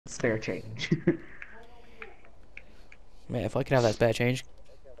spare change. Man, if I could have that spare change,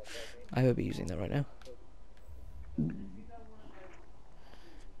 I would be using that right now.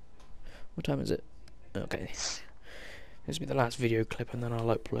 What time is it? Okay. This will be the last video clip, and then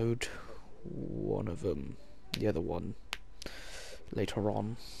I'll upload one of them, the other one, later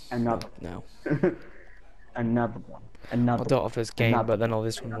on. Another. Now. Another one. Another. I'll do it off this game, Another. but then all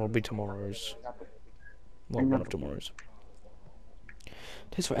this one will be tomorrow's. Well, one of tomorrow's. It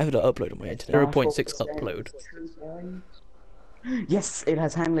takes forever to upload on my internet. 0.6 upload. Yes, it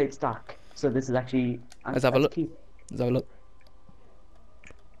has hand laid stock. So this is actually. Let's have a look. Let's have a look.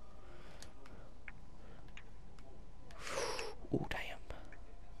 Oh damn!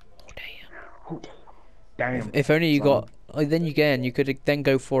 Oh damn! Oh damn! If only you got. Then you could then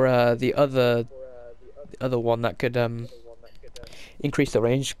go for the other one that could increase the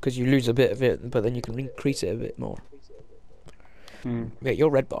range, because you lose a bit of it, but then you can increase it a bit more. Yeah, you're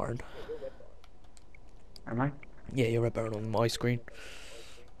red barring. Am I? Yeah, you're red barring on my screen.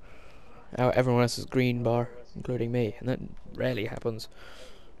 Everyone else is green bar, including me, and that rarely happens.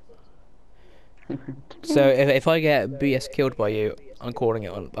 So if I get BS killed by you, I'm calling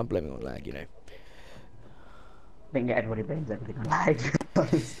it on. I'm blaming it on lag, you know. I think everybody blames everything on lag.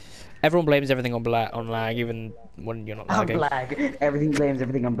 Everyone blames everything on lag, even when you're not lagging. On blag. Everything blames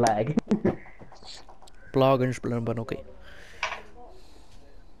everything on blag. Blag and splurn, but okay.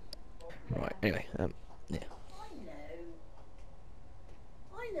 Right. Anyway, yeah.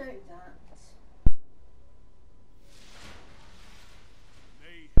 I know that.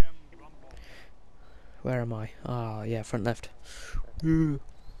 Where am I? Ah, yeah, front left. One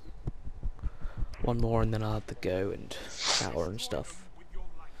more and then I'll have to go and shower and stuff.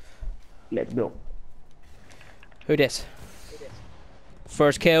 Let's go. Who dis?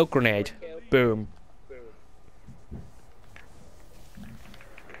 First kill, grenade. Boom.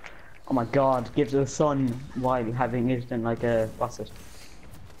 Oh my god, give the sun while having it in like a what's it?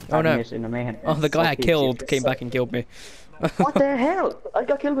 Oh no. It in a Mayhem. Oh, the guy I killed came back and killed me. What the hell? I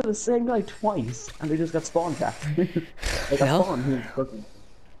got killed with the same guy twice, and they just got spawned back. They got spawned. He was cooking.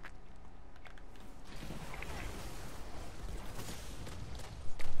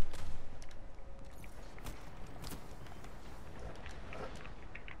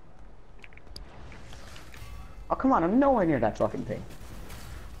 Oh come on! I'm nowhere near that fucking thing.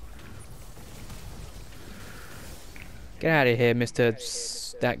 Get out of here,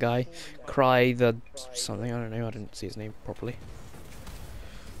 Mr. That guy. Cry the something, I don't know, I didn't see his name properly.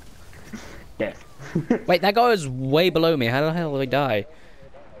 Yes. Wait, that guy was way below me. How the hell did I die?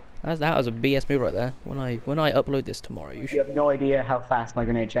 That was a BS move right there. When I upload this tomorrow, you should. You have no idea how fast my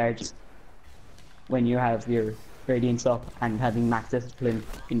grenade charges when you have your radiance up and having max discipline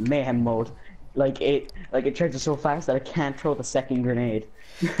in Mayhem mode. Like it charges so fast that I can't throw the second grenade.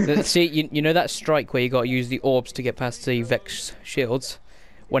 See, you know that strike where you got to use the orbs to get past the Vex shields?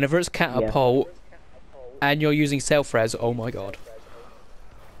 Whenever it's catapult and you're using self-res, oh my god.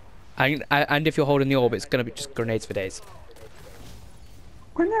 And if you're holding the orb, it's going to be just grenades for days.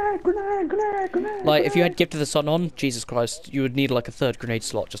 Grenade, grenade, grenade, grenade. Like, if you had Gift of the Sun on, Jesus Christ, you would need like a third grenade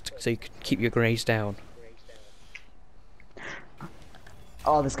slot just so you could keep your grenades down.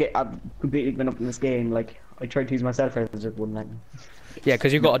 Oh, this game, I've completely given up in this game. Like, I tried to use my self-res, it just wouldn't let me. Yeah,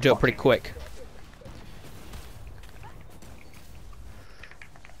 because you've got to do it pretty quick.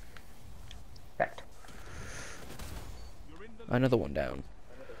 Right. Another one down.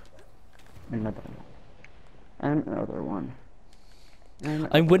 Another one. Another one.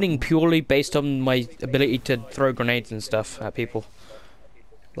 I'm winning purely based on my ability to throw grenades and stuff at people.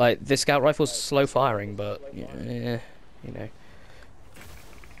 Like, this scout rifle's slow firing, but, yeah, you know.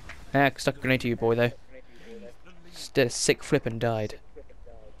 Ah, stuck a grenade to you, boy, though. Did a sick flip and died.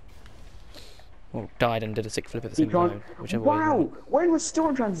 Well, died and did a sick flip at the same time. Whichever way. Wow! When was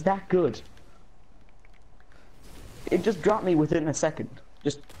Stormtrans that good? It just dropped me within a second.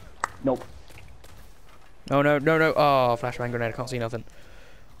 Just, nope. Oh no, no, no. Oh, flashbang grenade. I can't see nothing.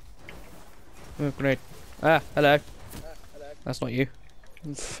 Oh, grenade. Ah, hello. That's not you.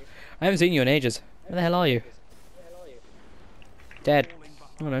 I haven't seen you in ages. Where the hell are you? Dead.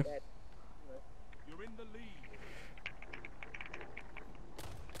 Oh no.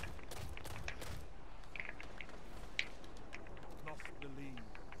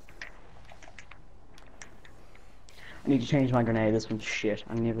 I need to change my grenade. This one's shit.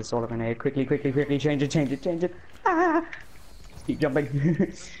 I need the solar grenade. Quickly, quickly, quickly. Change it, change it, change it. Ah! Just keep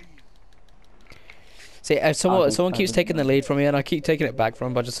jumping. See, someone keeps taking the lead from me, and I keep taking it back from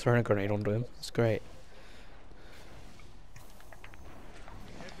him by just throwing a grenade onto him. It's great.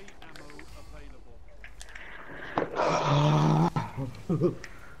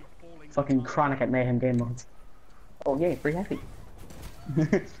 fucking chronic at Mayhem game modes. Oh yay, free heavy.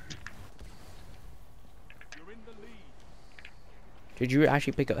 Did you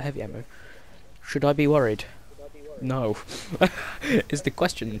actually pick up heavy ammo? Should I be worried? No. Is the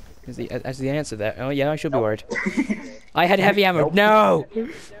question. Is the answer there? Oh yeah, I should be worried. I had heavy ammo. Nope. No!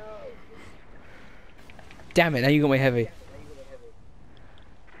 Damn it, now you got my heavy.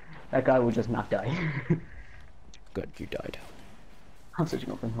 That guy will just not die. Good, you died. I'm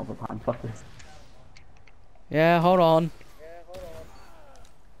switching up from Hoverpan, fuck this. Yeah, hold on.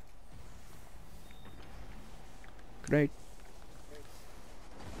 Great.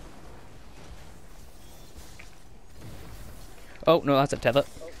 Oh, no, that's a tether.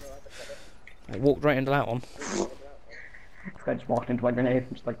 I walked right into that one. This guy just walked into my grenade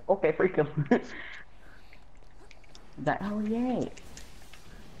and just like, okay, free kill. That, oh yay.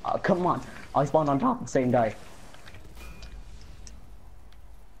 Oh, come on. I spawned on top of the same guy.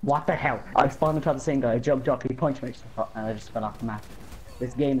 What the hell? I spawned on top of the same guy, I jumped up, he punched me, and I just fell off the map.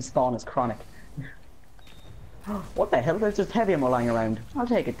 This game's spawn is chronic. What the hell? There's just heavy ammo lying around. I'll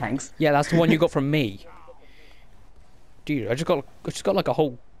take it, thanks. Yeah, that's the one you got from me. Dude, I just got like a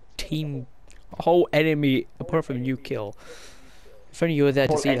whole team, a whole enemy apart from you kill. If only you were there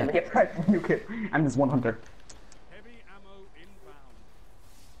to see that. You kill. I'm just 100. Heavy ammo inbound.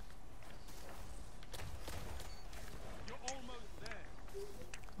 You're almost there.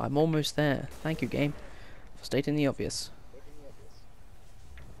 I'm almost there. Thank you, game, for stating the obvious.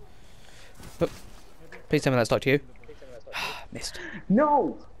 But please tell me that's stuck to you. Missed.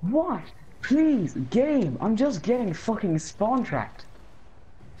 No! What? Please, game! I'm just getting fucking spawn tracked.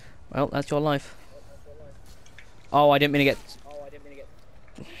 Well, that's your life. Oh, I didn't mean to get...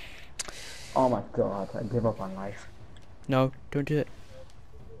 Oh my god, I give up on life. No, don't do it.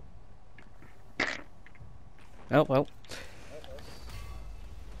 Oh, well.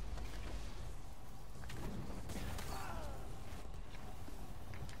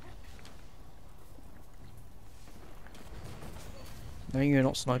 No, you're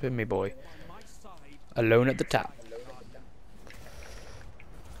not sniping me, boy. Alone at the top.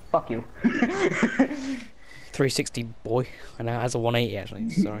 Fuck you. 360, boy. And now it has a 180, actually.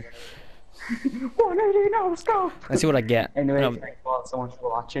 Sorry. 180, no, stop! Let's see what I get. Anyway, thank you all so much for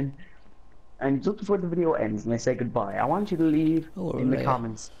watching. And just before the video ends and I say goodbye, I want you to leave in the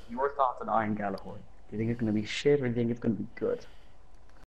comments your thoughts on Iron Gallahorn. Do you think it's going to be shit or do you think it's going to be good?